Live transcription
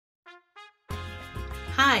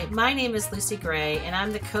Hi, my name is Lucy Gray, and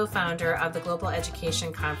I'm the co-founder of the Global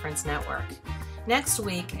Education Conference Network. Next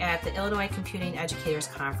week at the Illinois Computing Educators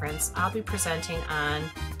Conference, I'll be presenting on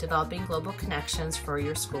developing global connections for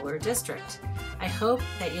your school or district. I hope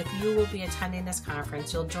that if you will be attending this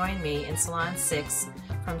conference, you'll join me in Salon 6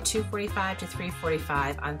 from 2:45 to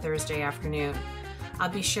 3:45 on Thursday afternoon. I'll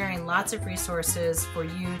be sharing lots of resources for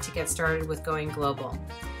you to get started with going global.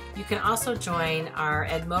 You can also join our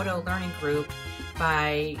Edmodo Learning Group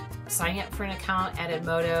by signing up for an account at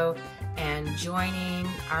Edmodo and joining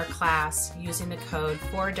our class using the code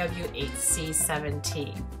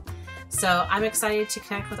 4W8C7T. So I'm excited to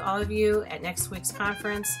connect with all of you at next week's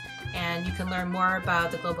conference, and you can learn more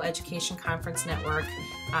about the Global Education Conference Network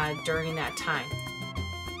during that time.